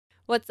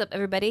What's up,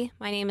 everybody?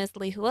 My name is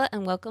Lehua,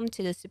 and welcome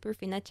to the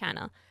Superfina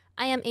Channel.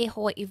 I am a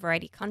Hawaii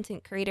variety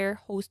content creator,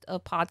 host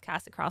of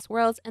podcasts across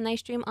worlds, and I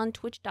stream on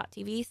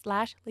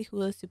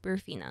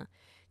twitch.tv/LehuaSuperfina.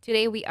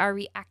 Today we are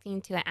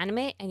reacting to an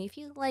anime, and if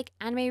you like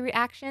anime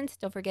reactions,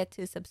 don't forget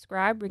to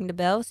subscribe, ring the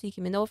bell so you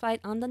can be notified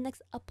on the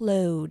next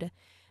upload.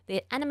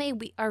 The anime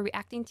we are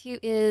reacting to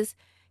is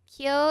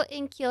KIYO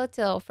in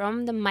Kyoto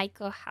from the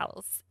Maiko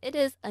House. It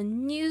is a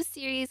new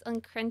series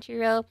on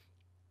Crunchyroll.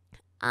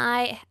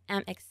 I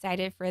am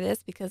excited for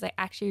this because I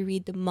actually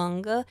read the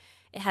manga.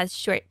 It has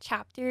short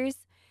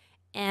chapters.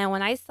 And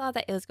when I saw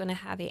that it was going to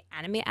have an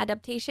anime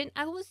adaptation,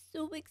 I was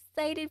so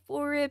excited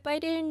for it, but I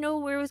didn't know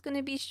where it was going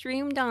to be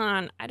streamed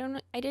on. I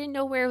didn't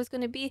know where it was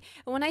going to be.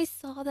 And when I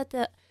saw that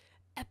the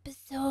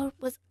episode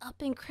was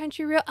up in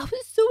Crunchyroll, I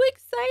was so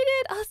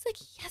excited. I was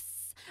like,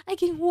 yes, I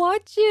can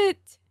watch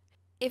it.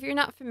 If you're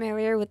not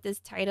familiar with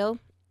this title,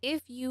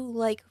 if you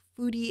like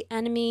foodie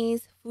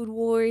animes, food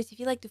wars, if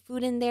you like the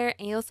food in there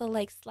and you also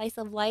like slice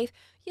of life,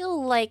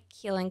 you'll like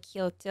KIYO in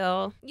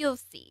Kyoto. You'll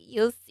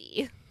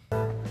see.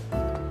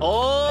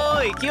 お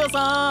ーい、キヨ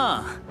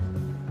さん。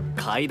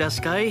買い出し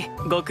かい？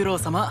ご苦労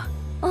様。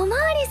おま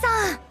わりさ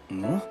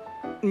ん。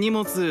荷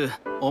物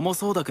重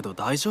そうだけど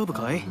大丈夫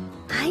かい？は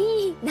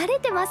い、慣れ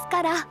てます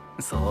から。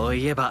そう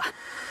いえば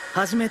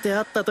初めて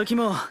会った時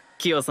も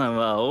キヨさん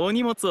は大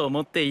荷物を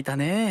持っていた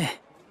ね。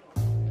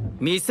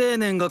未成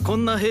年がこ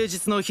んな平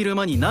日の昼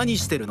間に何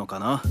してるのか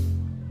な？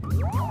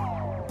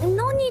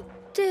何っ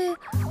て。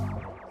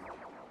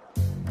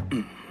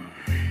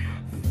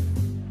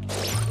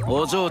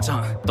お嬢ちゃ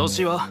ん、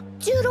年は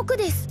16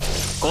で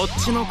す。こっ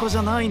ちの子じ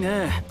ゃない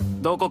ね。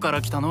どこか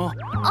ら来たの？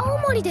青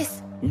森で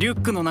す。リュ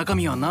ックの中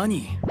身は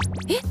何？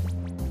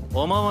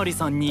おまわり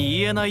さんに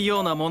言えない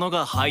ようなもの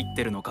が入っ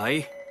てるのか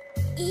い？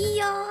い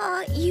や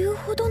ー、言う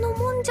ほどの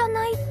もんじゃ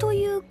ないと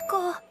いう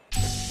か。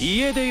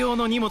家出用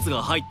の荷物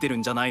が入ってる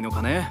んじゃないの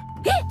かね？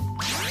いや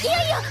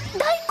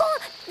大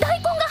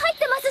根が入っ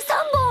てます。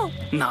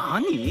3本。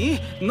何？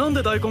なん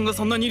で大根が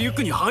そんなにリュッ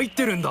クに入っ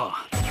てるんだ？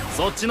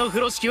そっちの風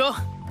呂敷は？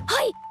は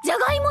い、じゃ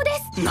がいもで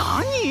す。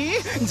何？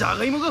じゃ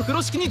がいもが風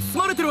呂敷に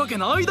包まれてるわけ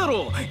ないだ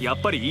ろう。や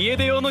っぱり家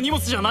出用の荷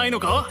物じゃない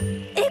のか？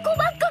エコ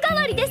バッグ代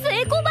わりです。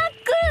エコバッグ。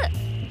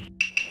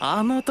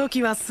あの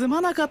時はすま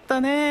なかった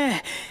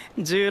ね。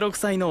16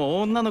歳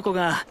の女の子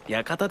が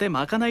館で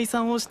まかないさ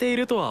んをしてい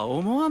るとは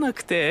思わな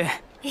くて。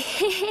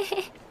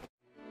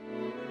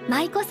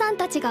舞妓さん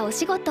たちがお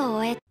仕事を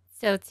終え。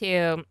So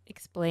to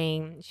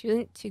explain, she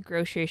went to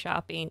grocery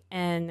shopping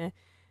and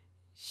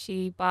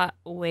she bought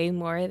way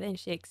more than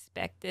she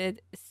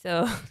expected.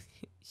 So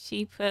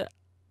she put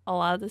a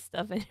lot of the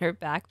stuff in her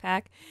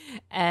backpack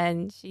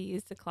and she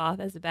used the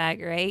cloth as a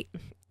bag, right?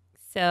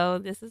 So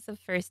this is the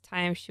first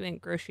time she went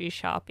grocery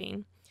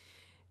shopping.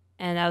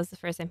 And that was the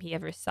first time he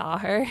ever saw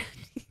her.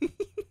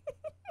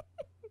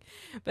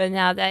 But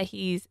now that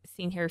he's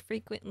seen her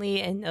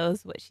frequently and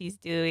knows what she's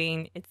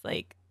doing, it's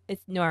like,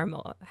 it's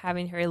normal.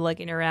 Having her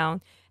lugging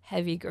around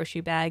heavy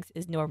grocery bags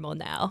is normal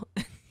now.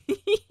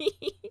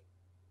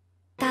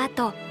 あ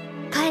と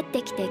帰っ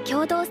てきて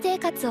共同生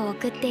活を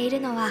送ってい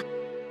るのは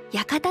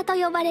館と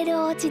呼ばれる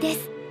お家で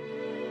す。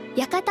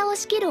館を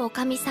仕切るお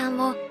かみさん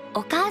を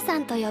お母さ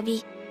んと呼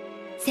び、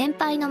先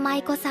輩の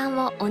舞妓さん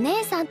をお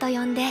姉さんと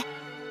呼んで、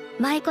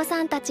舞妓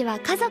さんたちは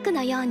家族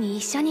のように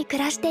一緒に暮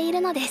らしてい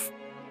るのです。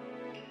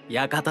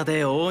館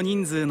で大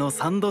人数の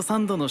3度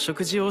3度の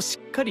食事をし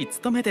っかり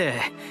務めて、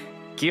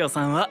キヨ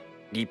さんは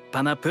立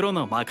派なプロ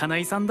のまかな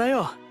いさんだ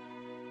よ。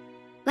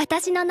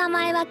私の名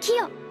前はキ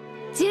ヨ、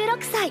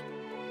16歳。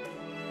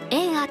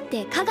縁あっ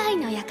て花街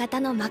の館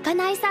のまか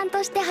ないさん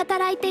として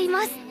働いてい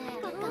ます。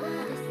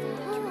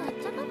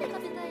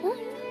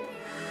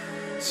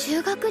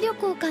修学旅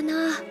行かな。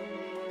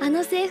あ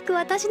の制服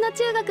私の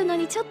中学の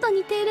にちょっと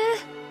似てる。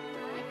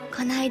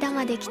こないだ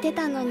まで着て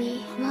たの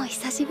にもう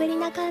久しぶり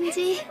な感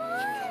じ。いた、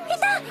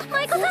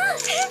舞妓さん。マ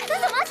ジ？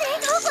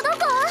どこ？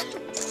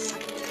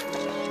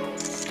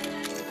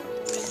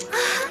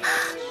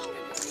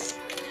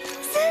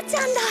スーち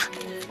ゃんだ。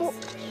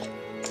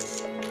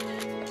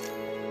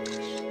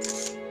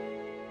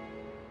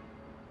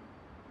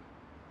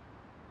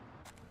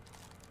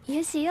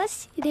よしよ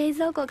し、冷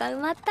蔵庫が埋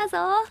まったぞ。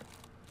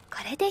こ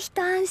れで一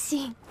安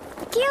心。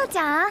キヨち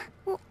ゃん？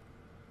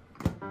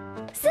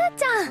スー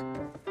ちゃ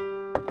ん、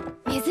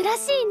珍し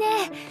い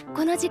ね。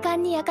この時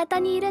間に館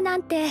にいるな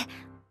んて。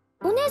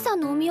お姉さん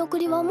のお見送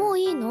りはもう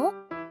いいの？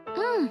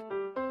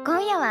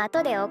今夜は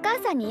後でお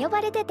母さんに呼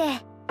ばれてて。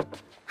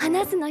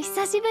話すの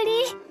久しぶ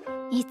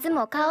り。いつ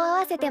も顔合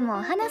わせて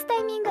も話すタ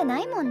イミングな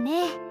いもん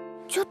ね。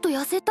ちょっと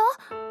痩せた？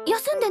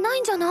休んでな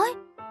いんじゃない？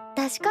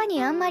確か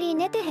にあんまり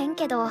寝てへん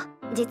けど、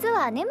実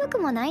は眠く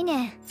もない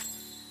ねん。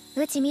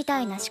うちみ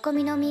たいな仕込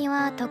みの身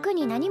は特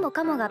に何も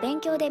かもが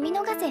勉強で見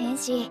逃せへん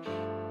し、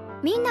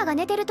みんなが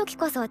寝てる時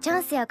こそチャ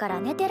ンスやか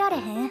ら寝てられへ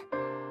ん。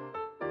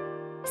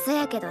そ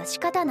やけど仕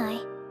方な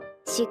い。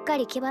しっか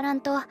り気張ら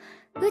んとう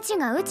ち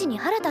がうちに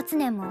腹立つ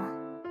ねんもん。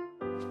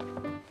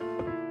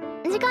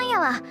時間や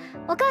わ。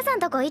お母さん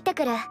とこ行って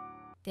くる。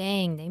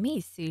Dang, they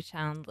made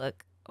Suchan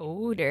look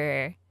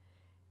older.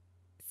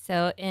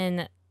 So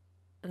in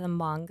the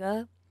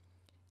manga,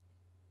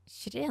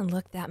 she didn't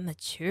look that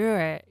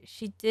mature.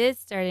 She did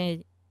start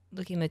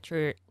looking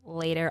mature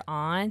later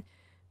on,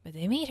 but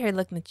they made her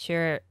look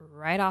mature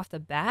right off the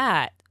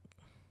bat.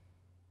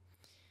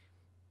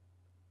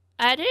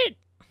 I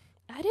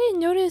didn't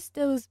notice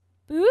those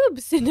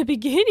boobs in the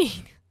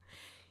beginning.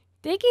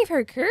 They gave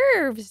her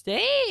curves.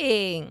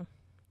 Dang.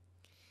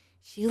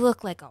 She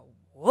looked like a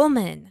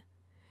woman.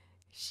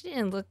 She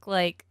didn't look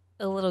like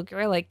a little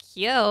girl like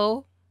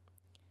KIYO.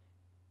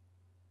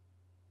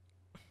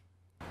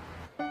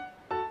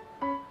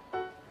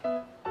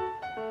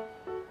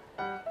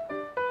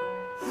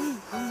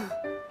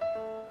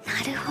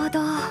 なるほど。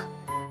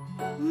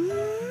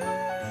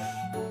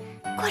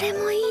これ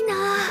もいいな。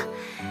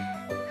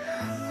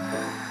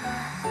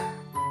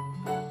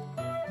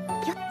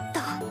よっと、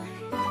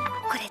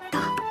これと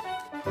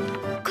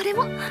これ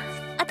も、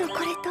あとこ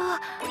れと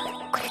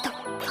これと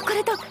こ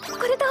れと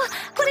これと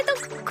これと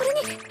これ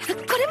に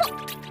これも。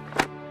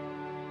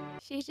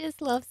 She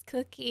just loves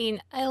cooking.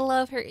 I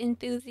love her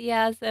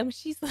enthusiasm.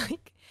 She's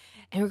like,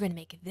 and we're gonna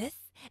make this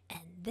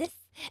and this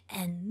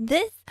and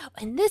this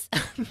and this.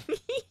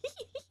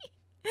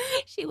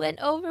 She went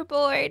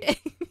overboard.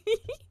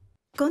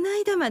 この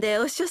間まで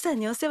お師匠さん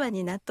にお世話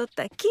になっとっ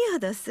たキヨ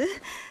です。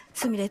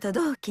すみれと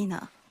同期の。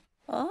あ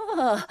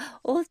あ、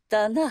おっ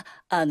たな、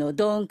あの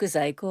どんく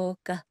さい子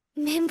か。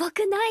面目ない。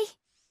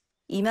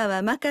今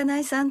はまかな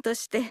いさんと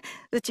して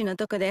うちの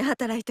とこで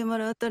働いても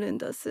らうとるん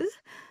どす。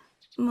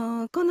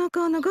もうこの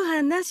子のご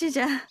飯なし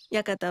じゃ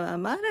館は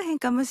回らへん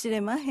かもし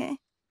れまへん。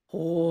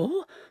ほう、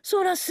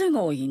そらす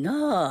ごい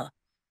な。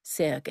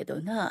せやけ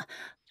どな、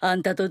あ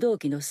んたと同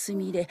期のす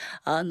みれ、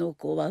あの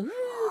子は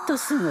と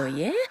すご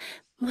いえ。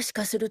もし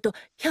かすると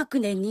100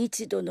年に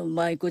一度の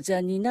舞子ちゃ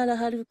んになら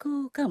はる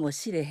子かも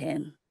しれへ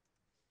ん。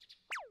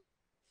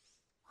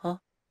は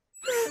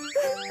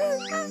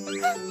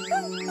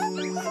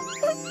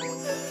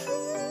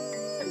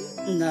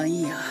な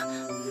んや、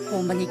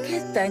ほんまにけ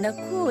ったいな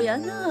子や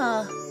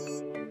な。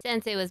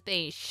Sensei was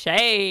being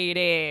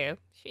shady.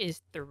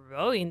 She's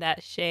throwing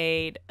that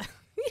shade.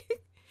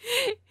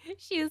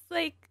 She was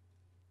like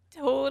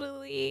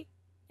totally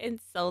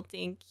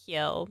insulting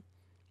KIYO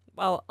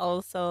while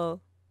also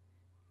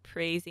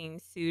praising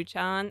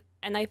Su-chan.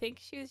 And I think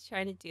she was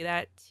trying to do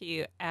that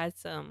to add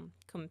some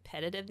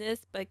competitiveness.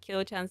 But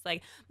KIYO-chan's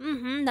like,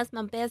 that's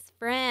my best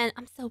friend.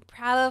 I'm so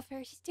proud of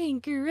her. She's doing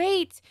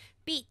great.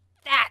 Beat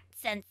that,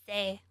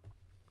 Sensei.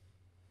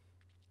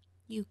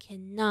 You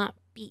cannot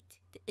beat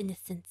the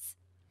innocence.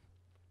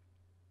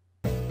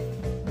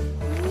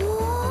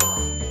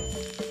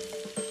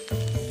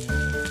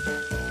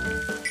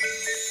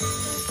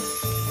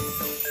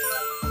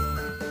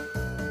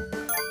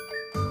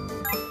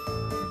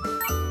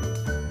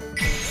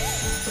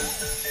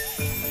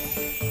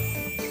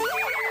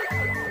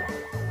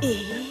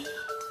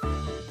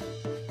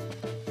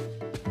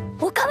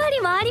 おかわり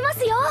もありま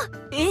すよ。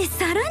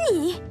さら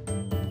に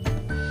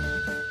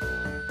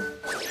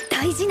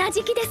大事な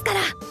時期ですか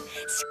ら、しっ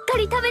か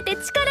り食べて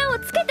力を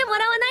つけても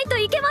らわないと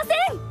いけませ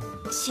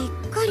ん。しっ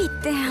かりっ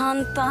てあ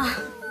んた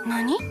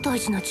何大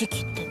事な時期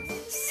って。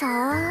さ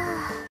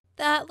あ。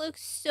 That looks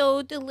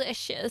so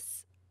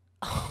delicious.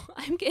 Oh,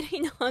 I'm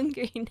getting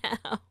hungry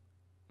now.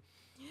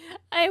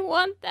 I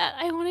want that.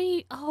 I want to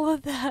eat all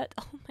of that.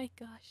 Oh my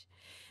gosh.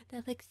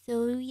 That looks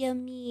so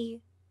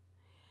yummy.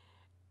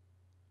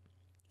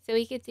 So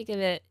we could think of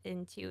it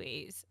in two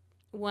ways.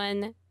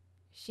 One,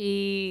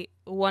 she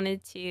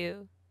wanted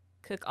to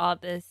cook all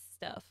this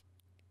stuff,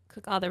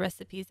 cook all the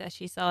recipes that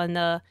she saw in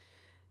the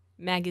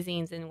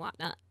magazines and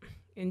whatnot.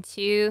 And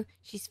two,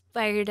 she's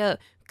fired up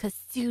because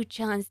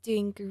Su-chan's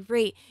doing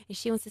great and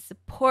she wants to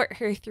support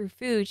her through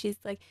food. She's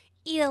like,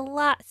 eat a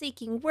lot so you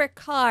can work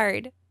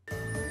hard.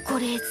 こ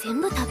れ全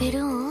部食べ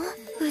るん？う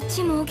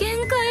ちも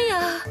限界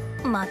や。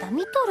まだ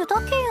見とるだ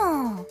けや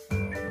ん。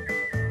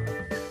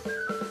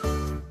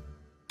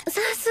さ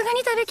すがに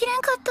食べきれ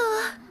んかった。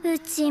う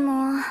ち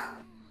も。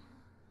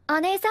お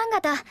姉さん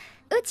方、う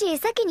ち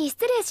先に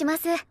失礼しま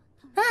す。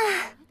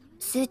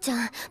すーち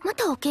ゃん、ま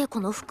たお稽古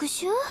の復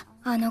習？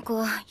あの子、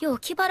よう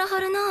気張らは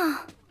るな。うわ、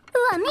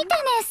見て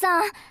姉さ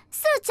ん、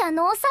すーちゃん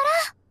のお皿。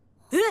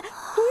ほんまや。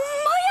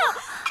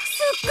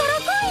すっから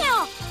かん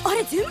や。あ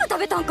れ全部食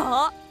べたん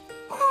か。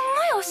ほんま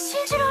や、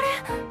信じられ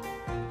ん。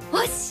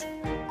よし、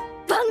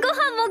晩ご飯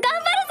も頑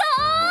張る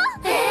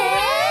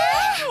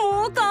ぞ。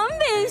もう勘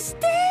弁し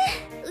て。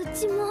う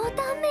ちもう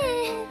ダメ。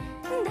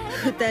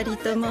二人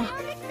とも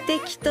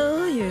適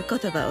当いう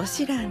言葉を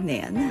知らんね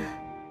やな。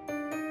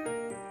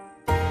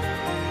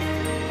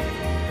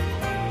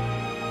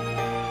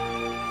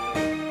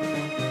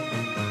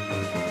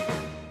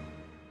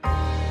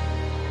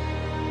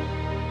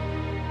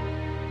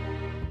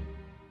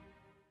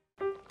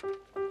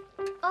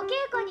お稽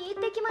古に行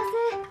ってきま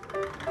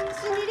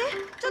す。すみれ、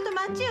ちょっと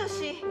待ちよ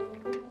し。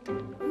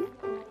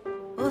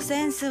お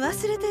扇子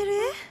忘れてる？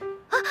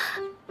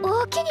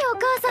おおきにお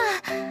母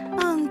さん。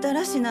あんた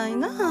らしない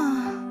な。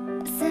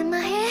すんま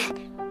へん。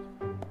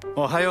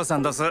おはようさ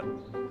んどす。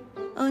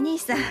お兄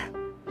さん、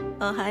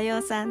おはよ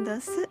うさんど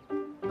す。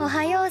おお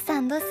はよう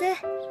さんどす。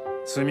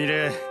すみ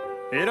れ、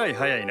えらい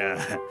早いな。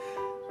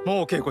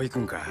もう稽古行く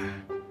んか。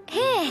へ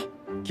え。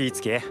気ぃ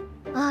つけ。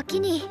おおき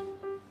に。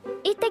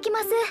行ってきま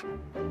す。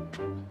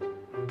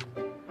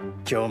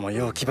今日も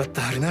よう気張っ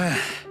たはるな。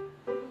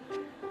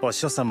お師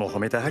匠さんも褒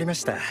めてはりま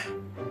した。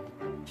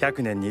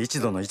100年に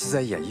一度の逸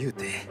材や言う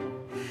て。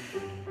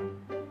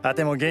あ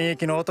ても現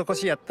役の男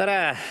子やった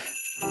ら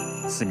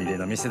すみれ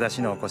の見せ出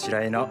しのこし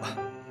らえの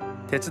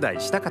手伝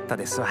いしたかった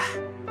ですわ。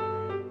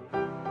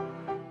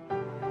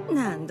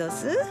なんど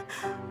す、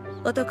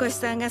男師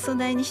さんがそ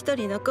ないに一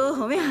人の子を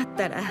褒めはっ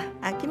たら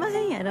飽きまへ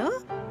んやろ。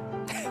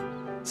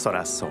そ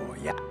らそ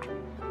うや。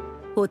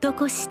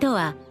男師と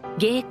は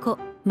芸妓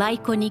舞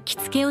妓に着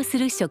付けをす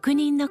る職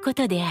人のこ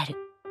とである。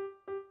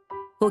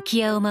置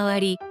屋を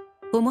回り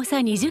重さ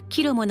20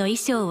キロもの衣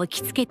装を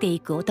着付けてい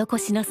く男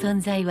師の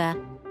存在は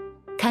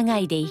花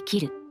街で生き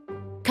る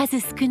数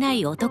少な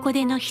い男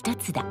手の一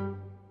つだ。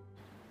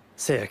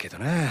せやけど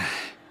な、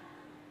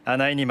あ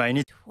ないに毎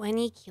日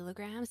20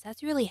 kilograms?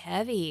 That's really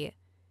heavy.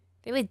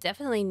 They would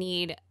definitely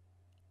need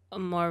a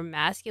more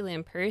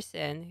masculine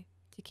person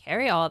to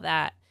carry all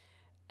that.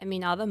 I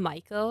mean, all the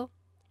Maiko,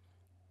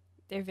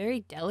 they're very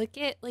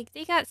delicate. Like,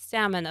 they got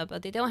stamina,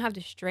 but they don't have the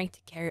strength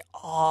to carry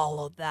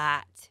all of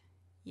that.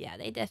 Yeah,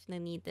 they definitely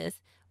need this.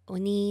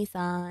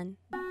 Oni-san.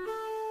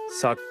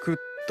 サクッ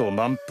と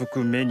満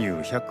腹メニ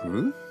ュー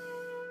 100？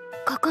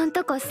 ここん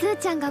とこスー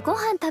ちゃんがご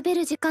飯食べ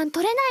る時間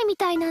取れないみ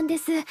たいなんで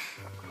す。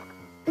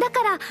だ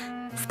から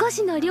少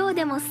しの量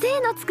でも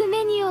精のつく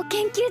メニューを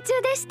研究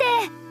中でして。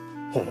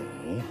ほう。こ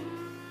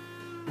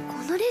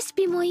のレシ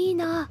ピもいい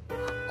な。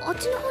あっ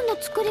ちの本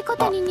の作り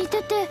方に似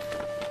てて。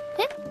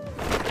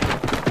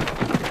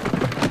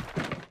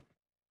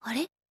あ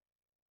れ？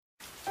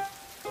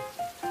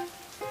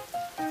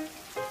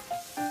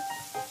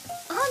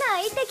ほ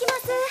な行ってきま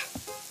す。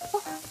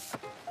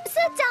す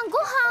ーちゃんご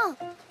飯。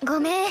ご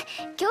めん、今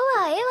日は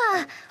ええ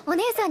わ。お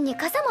姉さんに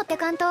傘持って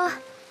かんと。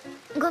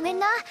ごめん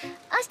な、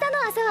明日の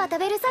朝は食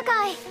べるさ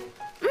かい。うん、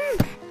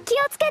気を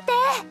つけて。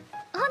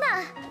ほ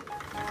な。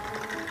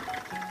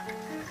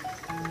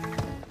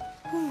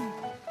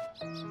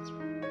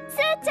す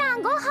ーちゃ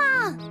んご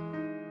飯。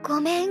ご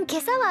めん、今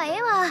朝はえ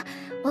えわ。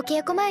お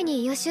稽古前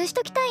に予習し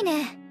ときたい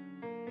ね。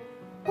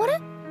あれ、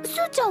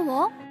すーちゃん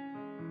は？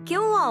今日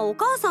はお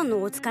母さん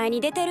のお使いに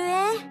出てる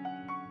え。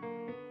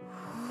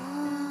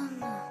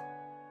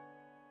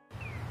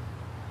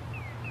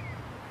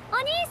お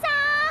兄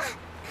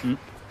さん。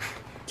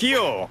キ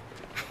ヨ。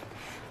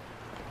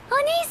お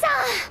兄さ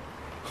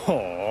ん。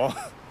ほう、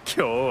今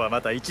日は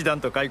また一段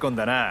と買い込ん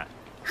だな。は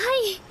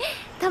い、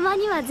たま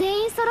には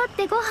全員揃っ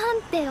てご飯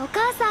ってお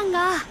母さん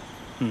が。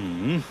う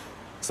ん、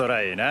そ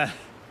らええな。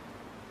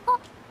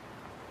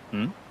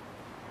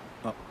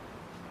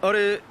あ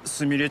れ、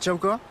すみれちゃう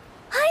か？はい。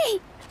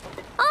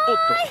おー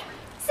い、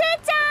すー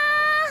ちゃん。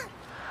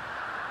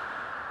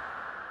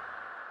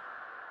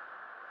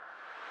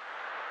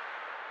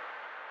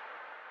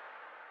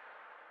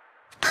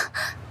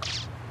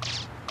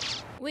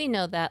We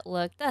know that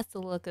look. That's the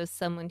look of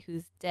someone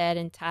who's dead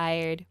and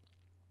tired.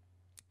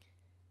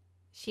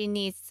 She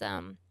needs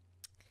some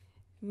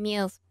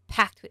meals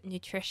packed with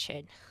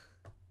nutrition.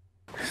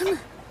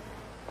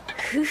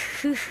 ふ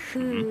ふ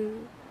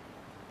ふ。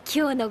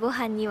今日のご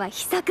飯には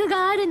秘策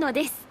があるの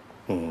です。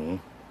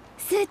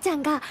すーちゃ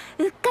んが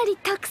うっかり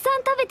たくさ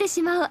ん食べて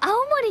しまう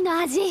青森の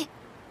味。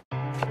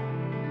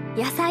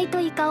野菜と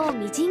イカを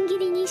みじん切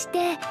りにし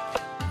て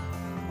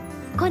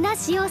粉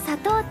塩砂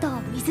糖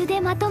と水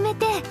でまとめ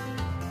て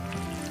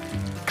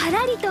か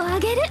らりと揚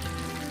げる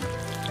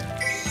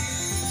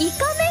イ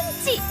カメン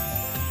チ。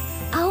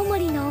青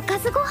森のおか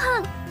ずご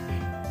飯。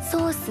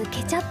ソース、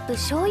ケチャップ、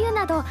醤油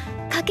など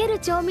かける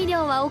調味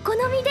料はお好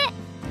みで。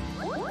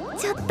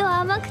ちょっと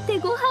甘くて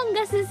ご飯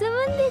が進むん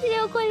です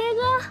よ、これ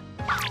が。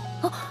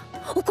あ、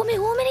お米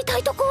多めに炊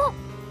いとこ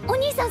う。お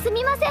兄さんす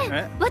みませ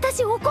ん、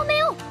私お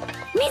米を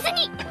水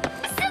にす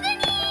ぐ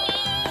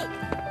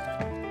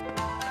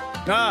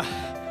に。ああ、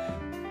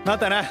ま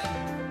たな。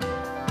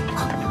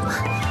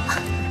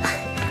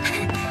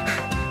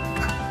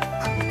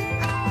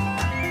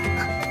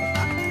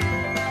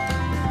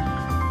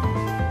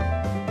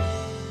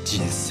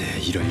人生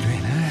いろいろや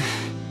な。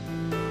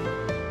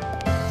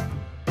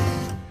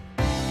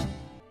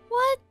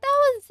What? That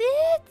was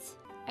it?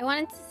 I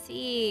wanted to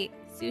see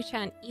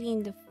Su-chan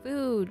eating the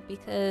food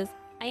because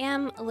I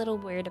am a little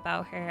worried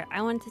about her.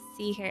 I want to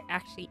see her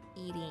actually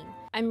eating.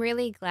 I'm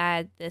really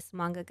glad this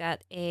manga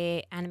got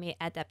a anime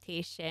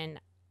adaptation.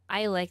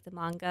 I like the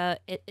manga.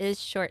 It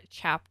is short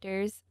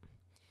chapters,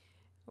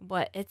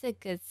 but it's a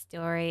good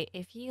story.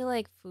 If you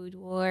like food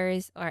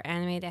wars or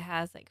anime that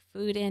has like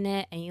food in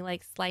it and you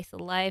like slice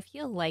of life,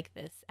 you'll like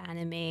this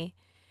anime.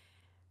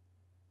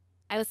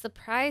 I was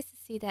surprised to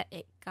see that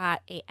it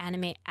got a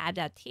anime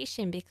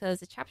adaptation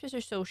because the chapters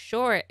are so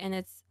short and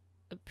it's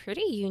a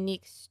pretty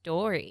unique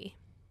story.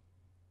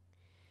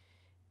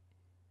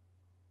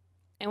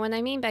 And when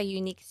I mean by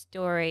unique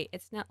story,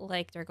 it's not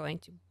like they're going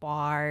to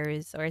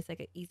bars or it's like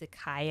an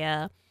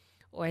izakaya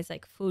or it's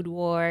like food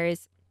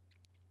wars.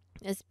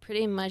 It's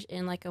pretty much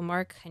in like a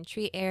more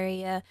country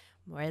area,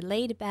 more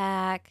laid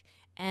back,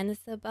 and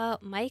it's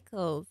about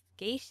Michael's,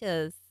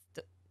 Geishas,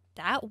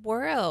 that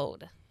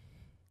world.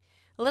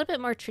 A little bit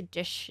more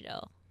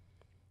traditional.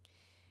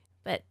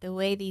 But the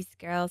way these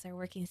girls are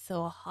working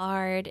so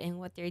hard and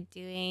what they're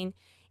doing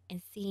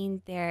and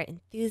seeing their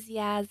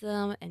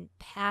enthusiasm and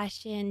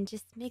passion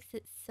just makes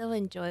it so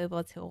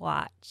enjoyable to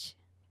watch.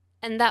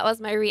 And that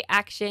was my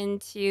reaction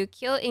to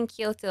KIYO in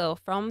Kyoto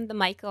from the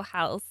Maiko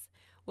House.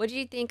 What do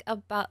you think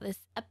about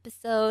this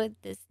episode,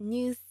 this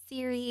new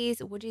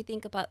series? What do you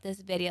think about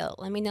this video?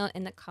 Let me know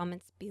in the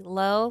comments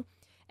below.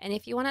 And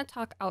if you want to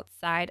talk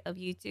outside of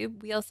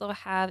YouTube, we also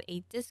have a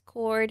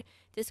Discord.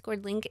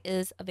 Discord link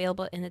is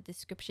available in the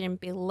description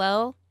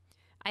below.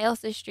 I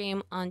also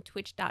stream on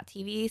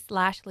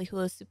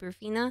twitch.tv/Lehua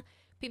Superfina.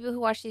 People who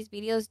watch these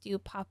videos do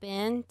pop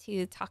in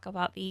to talk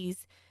about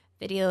these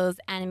videos,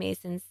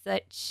 animes, and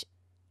such.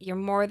 You're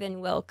more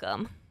than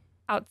welcome.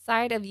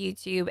 Outside of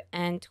YouTube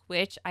and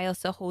Twitch, I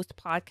also host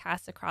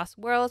podcasts across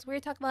worlds where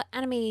we talk about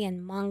anime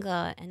and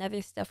manga and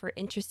other stuff we're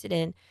interested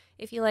in.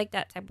 If you like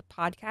that type of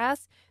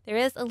podcast, there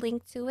is a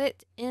link to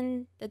it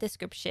in the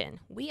description.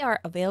 We are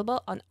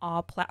available on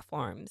all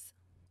platforms.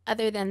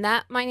 Other than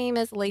that, my name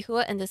is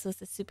Lehua, and this was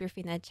the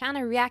Superfina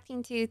Channel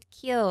reacting to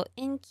KIYO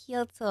in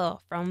Kyoto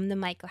from the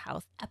Maiko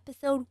House,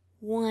 episode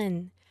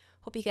 1.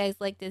 Hope you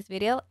guys liked this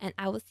video, and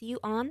I will see you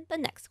on the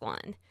next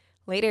one.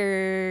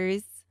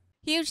 Laters!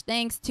 Huge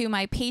thanks to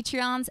my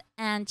Patreons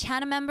and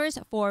channel members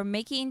for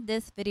making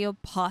this video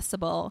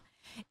possible.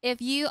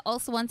 If you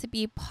also want to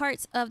be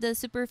part of the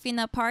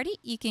Superfina party,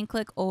 you can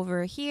click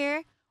over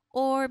here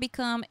or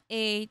become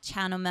a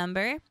channel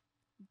member.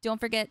 Don't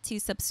forget to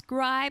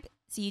subscribe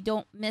so you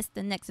don't miss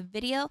the next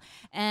video.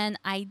 And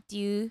I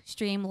do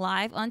stream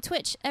live on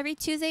Twitch every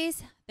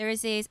Tuesdays,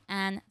 Thursdays,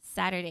 and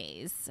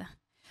Saturdays.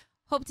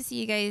 Hope to see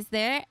you guys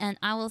there, and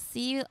I will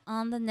see you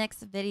on the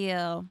next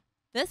video.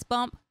 Fist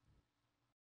bump!